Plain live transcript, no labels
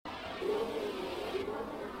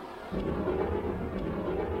Here,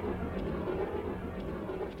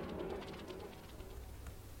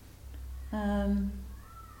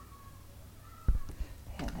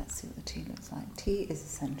 let's see what the tea looks like. Tea is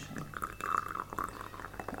essential.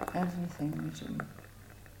 Everything we do.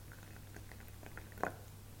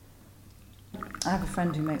 I have a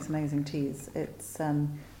friend who makes amazing teas. It's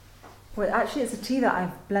actually it's a tea that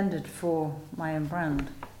I've blended for my own brand.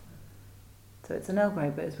 So it's an Earl Grey,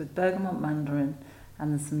 but it's with bergamot mandarin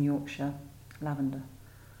and there's some Yorkshire lavender.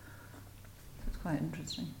 So it's quite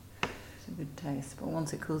interesting. It's a good taste, but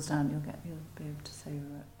once it cools down, you'll be able to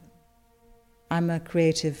savour it. I'm a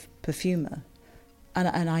creative perfumer,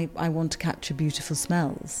 and I want to capture beautiful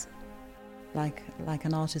smells, like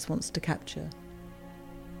an artist wants to capture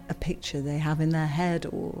a picture they have in their head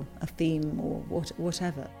or a theme or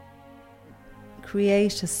whatever.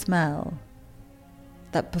 Create a smell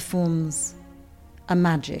that performs a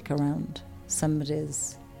magic around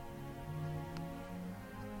somebody's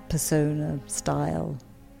persona, style,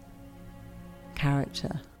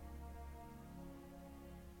 character.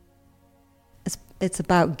 It's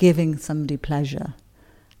about giving somebody pleasure,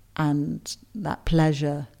 and that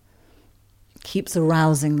pleasure keeps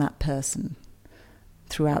arousing that person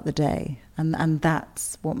throughout the day. And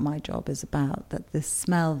that's what my job is about, that this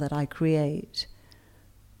smell that I create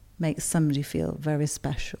makes somebody feel very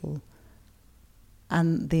special.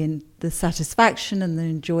 And the satisfaction and the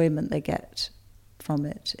enjoyment they get from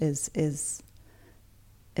it is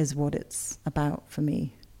what it's about for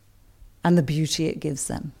me, and the beauty it gives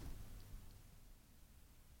them.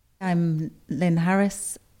 I'm Lynn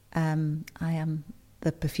Harris. I am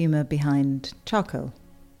the perfumer behind Charcoal.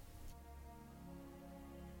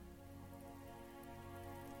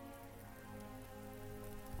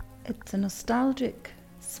 It's a nostalgic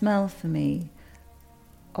smell for me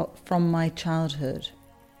from my childhood.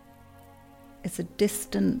 It's a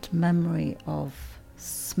distant memory of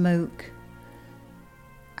smoke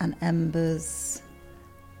and embers.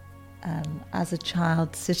 As a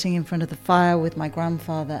child, sitting in front of the fire with my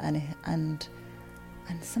grandfather, and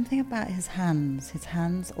something about his hands. His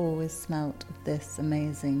hands always smelt of this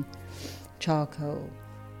amazing charcoal.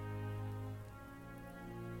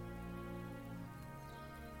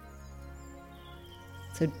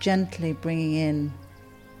 So gently bringing in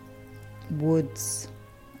woods,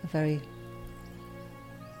 a very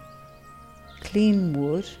clean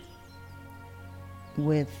wood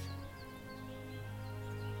with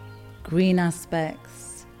green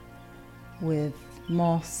aspects, with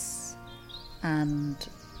moss and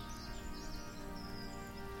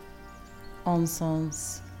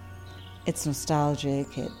encens. It's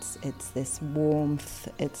nostalgic, it's this warmth,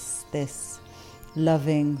 it's this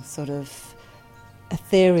loving sort of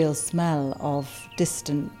ethereal smell of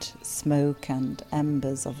distant smoke and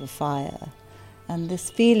embers of a fire, and this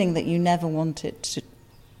feeling that you never want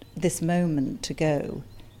this moment to go,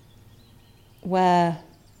 where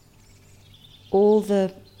all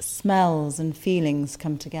the smells and feelings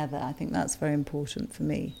come together. I think that's very important for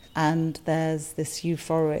me. And there's this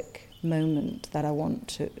euphoric moment that I want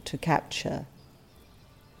to capture.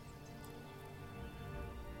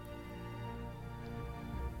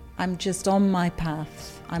 I'm just on my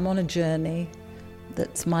path. I'm on a journey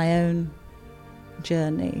that's my own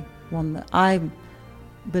journey, one that I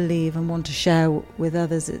believe and want to share with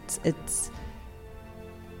others.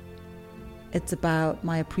 It's about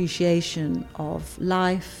my appreciation of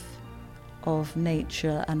life, of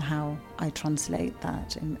nature, and how I translate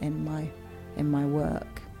that in my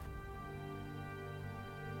work.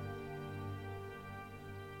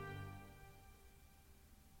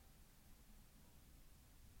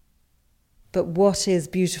 But what is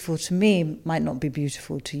beautiful to me might not be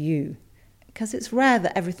beautiful to you, because it's rare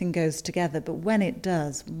that everything goes together, but when it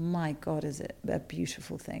does, my God, is it a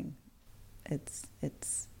beautiful thing. It's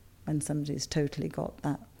when somebody's totally got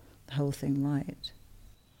that whole thing right.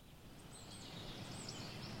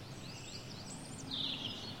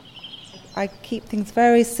 I keep things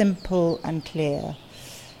very simple and clear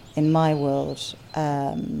in my world.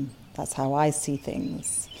 That's how I see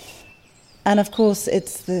things. And of course,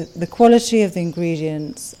 it's the quality of the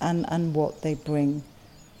ingredients and what they bring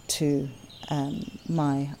to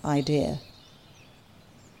my idea.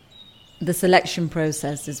 The selection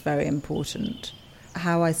process is very important.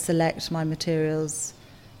 How I select my materials,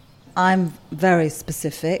 I'm very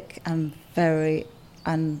specific and very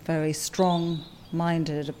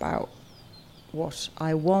strong-minded about what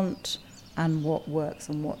I want and what works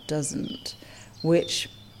and what doesn't, which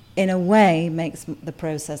in a way makes the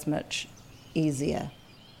process much easier.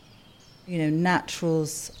 You know,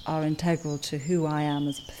 naturals are integral to who I am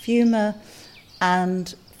as a perfumer,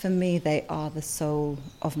 and For me, they are the soul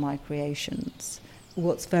of my creations.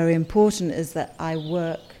 What's very important is that I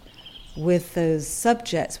work with those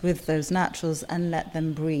subjects, with those naturals, and let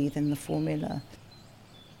them breathe in the formula.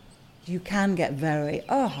 You can get very,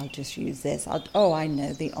 I'll just use this. I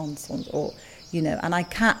know the ensemble, or, and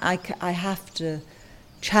I have to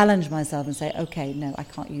challenge myself and say, okay, no, I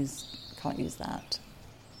can't use that.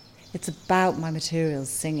 It's about my materials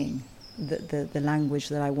singing the language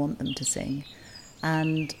that I want them to sing,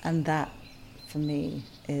 and that for me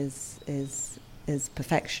is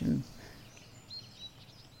perfection.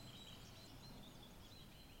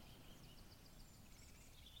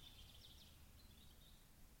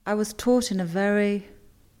 I was taught in a very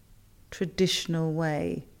traditional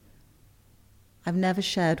way. I've never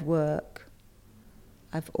shared work.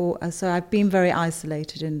 So I've been very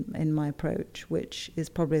isolated in my approach, which is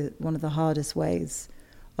probably one of the hardest ways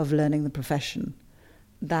of learning the profession.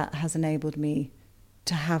 That has enabled me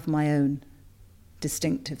to have my own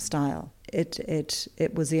distinctive style.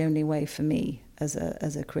 It was the only way for me as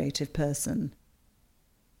a creative person.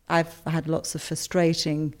 I've had lots of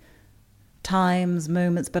frustrating times,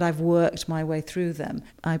 moments, but I've worked my way through them.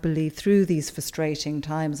 I believe through these frustrating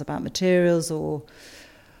times about materials or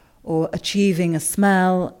achieving a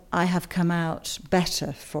smell, I have come out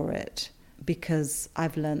better for it because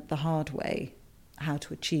I've learnt the hard way how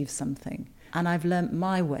to achieve something. And I've learnt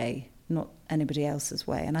my way, not anybody else's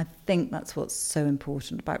way. And I think that's what's so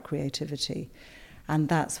important about creativity. And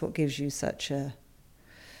that's what gives you such a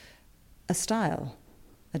style,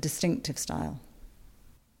 a distinctive style.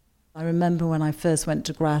 I remember when I first went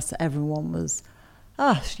to Grasse, everyone was,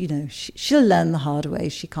 she'll learn the hard way.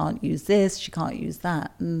 She can't use this, she can't use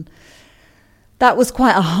that. And that was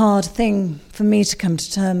quite a hard thing for me to come to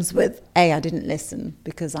terms with. I didn't listen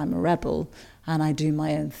because I'm a rebel and I do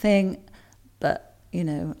my own thing. But,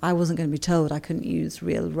 I wasn't going to be told I couldn't use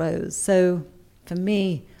real rose. So for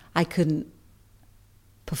me, I couldn't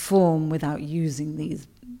perform without using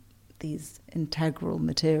these integral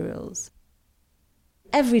materials.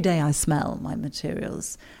 Every day I smell my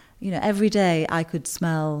materials. Every day I could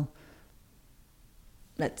smell,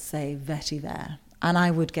 let's say, vetiver, and I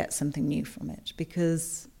would get something new from it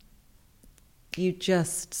because it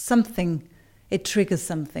triggers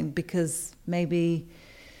something because maybe,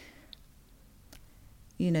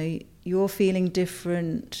 you're feeling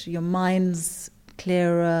different, your mind's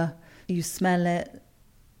clearer, you smell it,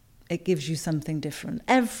 it gives you something different.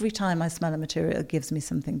 Every time I smell a material, it gives me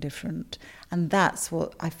something different. And that's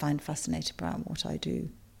what I find fascinating about what I do.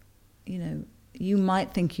 You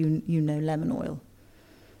might think you know lemon oil,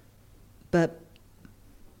 but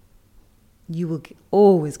you will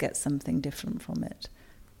always get something different from it.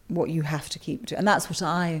 What you have to keep doing. And that's what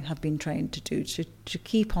I have been trained to do, to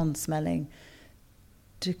keep on smelling,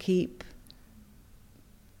 to keep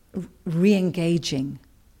re-engaging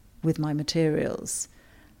with my materials,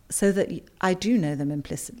 so that I do know them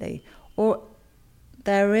implicitly. Or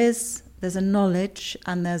there's a knowledge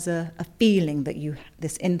and there's a feeling that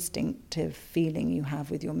this instinctive feeling you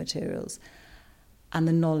have with your materials, and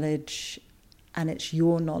the knowledge, and it's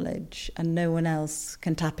your knowledge, and no one else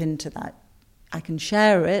can tap into that. I can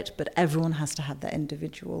share it, but everyone has to have their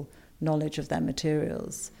individual knowledge of their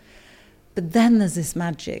materials. But then there's this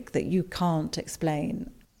magic that you can't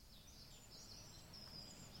explain.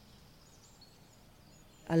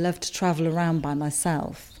 I love to travel around by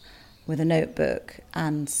myself with a notebook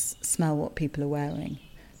and smell what people are wearing.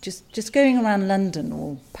 Just going around London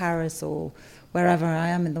or Paris or wherever I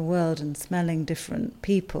am in the world and smelling different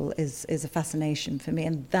people is a fascination for me.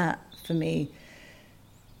 And that, for me,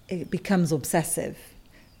 it becomes obsessive.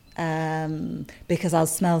 Because I'll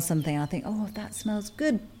smell something and I think, that smells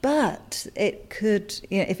good, but it could,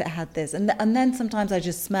 if it had this. And then sometimes I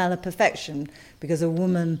just smell a perfection because a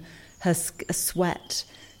woman, a sweat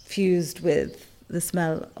fused with the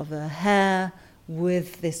smell of her hair,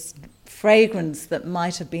 with this fragrance that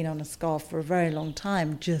might have been on a scarf for a very long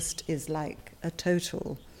time, just is like a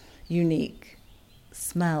total unique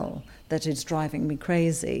smell that is driving me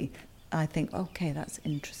crazy. I think, okay, that's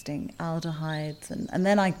interesting, aldehydes, and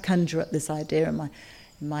then I conjure up this idea in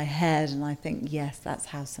my head, and I think, yes, that's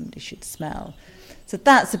how somebody should smell. So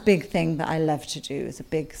that's a big thing that I love to do. It's a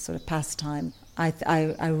big sort of pastime. I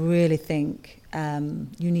really think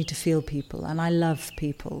you need to feel people, and I love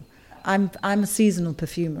people. I'm a seasonal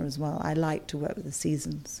perfumer as well. I like to work with the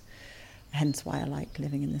seasons, hence why I like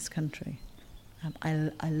living in this country.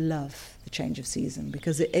 I love the change of season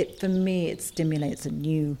because it for me it stimulates a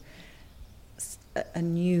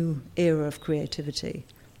new era of creativity,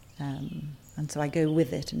 and so I go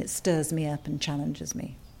with it, and it stirs me up and challenges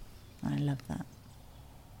me. I love that.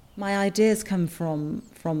 My ideas come from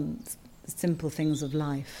simple things of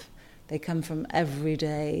life. They come from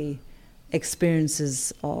everyday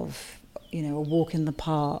experiences of, a walk in the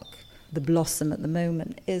park. The blossom at the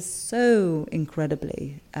moment is so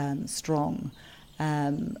incredibly strong.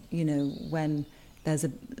 When there's a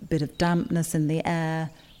bit of dampness in the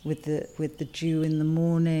air with the dew in the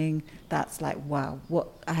morning, that's like, wow.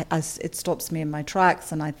 It stops me in my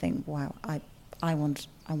tracks, and I think, wow, I want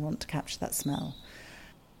to capture that smell.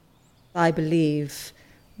 I believe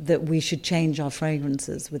that we should change our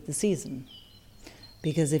fragrances with the season,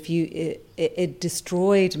 because it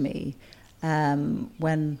destroyed me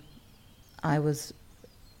when I was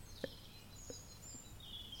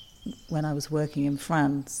working in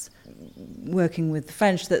France, working with the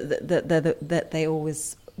French, that they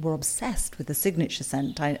always were obsessed with the signature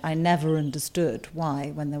scent. I never understood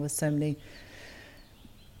why, when there were so many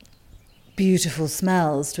beautiful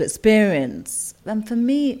smells to experience. And for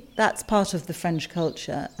me, that's part of the French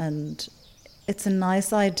culture, and it's a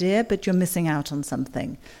nice idea, but you're missing out on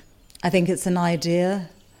something. I think it's an idea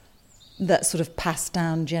that's sort of passed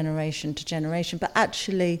down generation to generation, but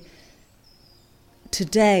actually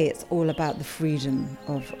today it's all about the freedom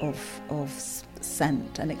of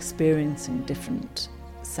scent and experiencing different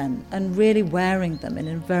scent and really wearing them in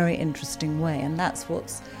a very interesting way. And that's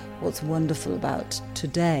what's wonderful about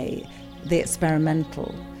today, the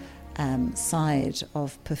experimental side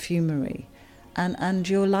of perfumery, and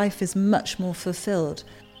your life is much more fulfilled.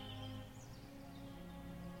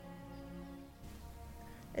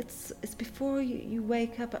 It's before you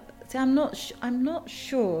wake up. See, I'm not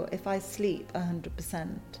sure if I sleep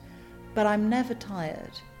 100%, but I'm never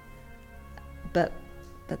tired. But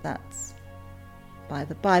that's by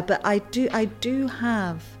the by. But I do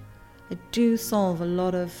solve a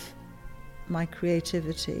lot of my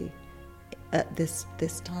creativity at this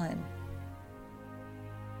time,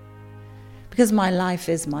 because my life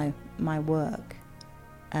is my work.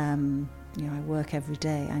 I work every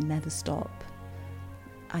day. I never stop.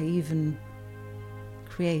 I even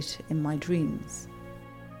create in my dreams.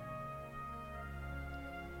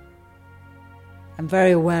 I'm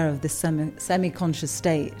very aware of this semi-conscious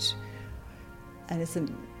state, and it's a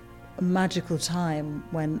magical time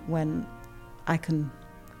when I can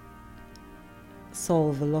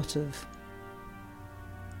solve a lot of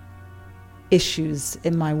issues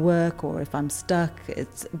in my work, or if I'm stuck,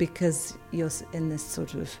 it's because you're in this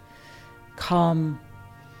sort of calm.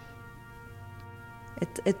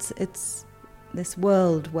 It's this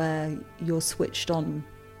world where you're switched on,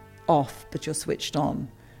 off, but you're switched on.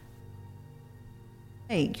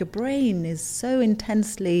 Your brain is so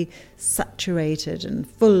intensely saturated and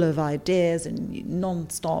full of ideas and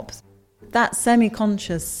non-stop. That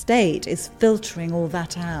semi-conscious state is filtering all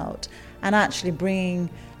that out and actually bringing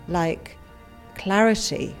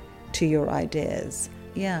clarity to your ideas.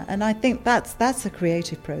 Yeah, and I think that's a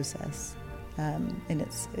creative process in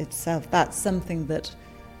itself. That's something that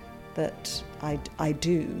I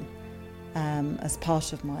do as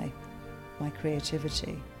part of my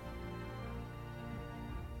creativity.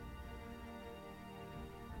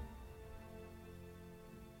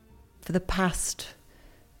 For the past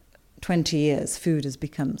 20 years, food has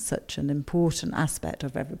become such an important aspect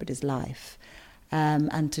of everybody's life.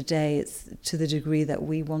 And today it's to the degree that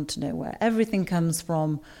we want to know where everything comes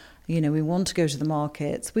from. We want to go to the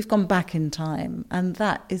markets. We've gone back in time, and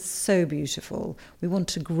that is so beautiful. We want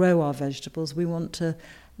to grow our vegetables. We want to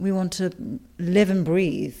live and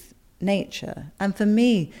breathe nature. And for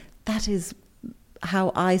me, that is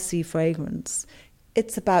how I see fragrance.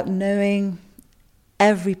 It's about knowing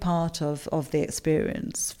every part of the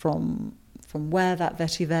experience, from where that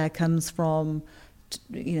vetiver comes from,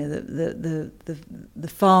 the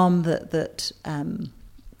farm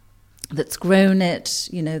that's grown it,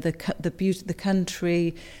 the beauty, the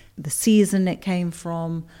country, the season it came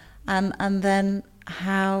from, and then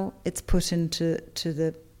how it's put into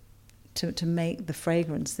to make the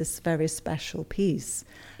fragrance this very special piece.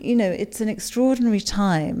 It's an extraordinary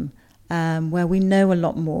time where we know a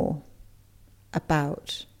lot more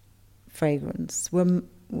about fragrance. We're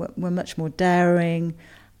much more daring,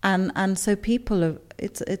 and so people are.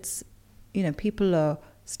 People are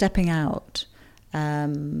stepping out.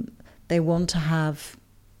 They want to have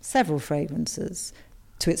several fragrances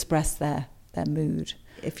to express their mood.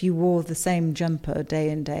 If you wore the same jumper day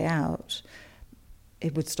in, day out,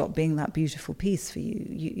 it would stop being that beautiful piece for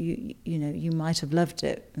you. You might have loved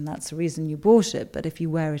it, and that's the reason you bought it. But if you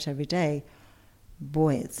wear it every day,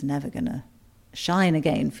 boy, it's never going to shine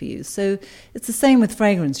again for you. So it's the same with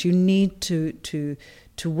fragrance. You need to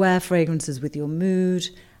wear fragrances with your mood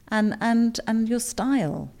and your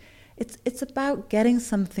style. it's about getting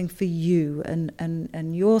something for you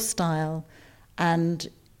and your style and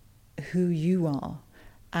who you are,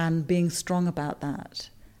 and being strong about that,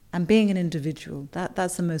 and being an individual.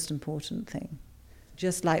 That's the most important thing.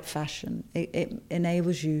 Just like fashion, it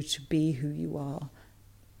enables you to be who you are,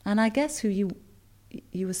 and I guess who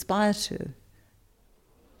you aspire to.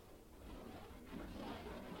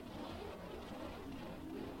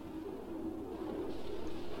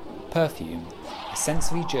 Perfume, a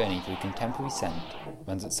sensory journey through contemporary scent,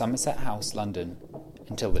 runs at Somerset House, London,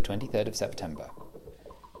 until the 23rd of September.